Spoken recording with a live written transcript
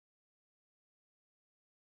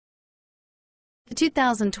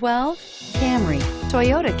2012 Camry.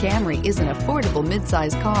 Toyota Camry is an affordable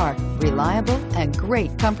midsize car, reliable and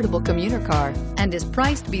great comfortable commuter car, and is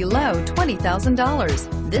priced below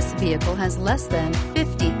 $20,000. This vehicle has less than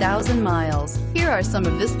 50,000 miles. Here are some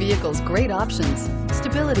of this vehicle's great options: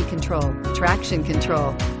 stability control, traction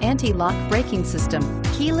control, anti-lock braking system,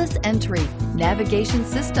 keyless entry, navigation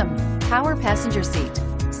system, power passenger seat,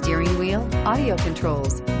 steering wheel audio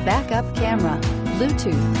controls, backup camera,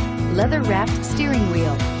 Bluetooth, leather-wrapped steering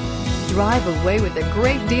wheel. Drive away with a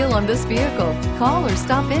great deal on this vehicle. Call or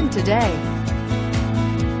stop in today.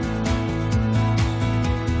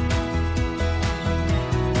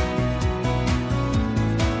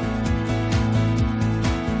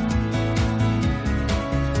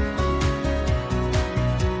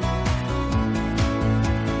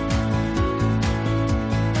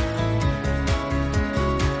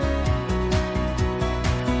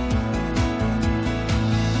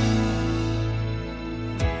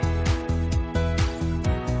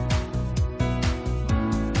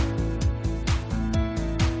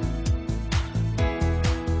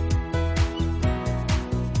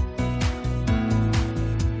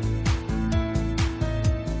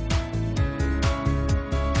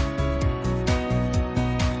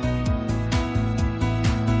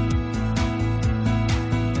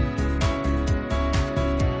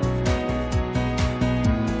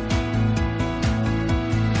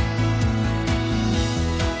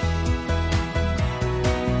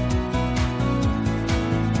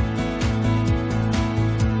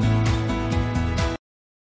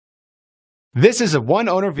 This is a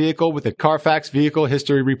one-owner vehicle with a Carfax Vehicle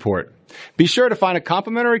History Report. Be sure to find a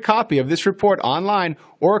complimentary copy of this report online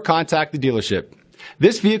or contact the dealership.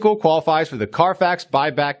 This vehicle qualifies for the Carfax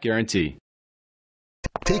Buyback Guarantee.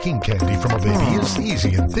 Taking candy from a baby is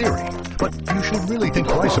easy in theory, but you should really think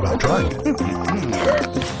twice about trying it.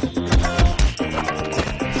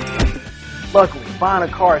 Luckily, buying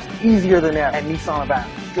a car is easier than that at Nissan of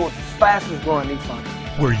Athens, Georgia's fastest growing Nissan,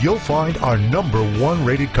 where you'll find our #1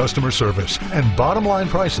 rated customer service and bottom line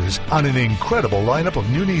prices on an incredible lineup of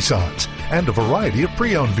new Nissans and a variety of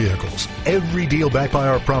pre-owned vehicles. Every deal backed by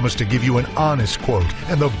our promise to give you an honest quote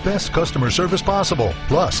and the best customer service possible.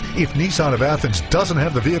 Plus, if Nissan of Athens doesn't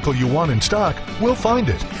have the vehicle you want in stock, we'll find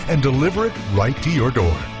it and deliver it right to your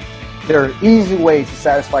door. There are easy ways to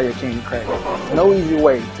satisfy your candy craving. No easy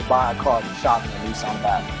way to buy a car than shopping at Nissan of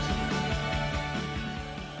Athens.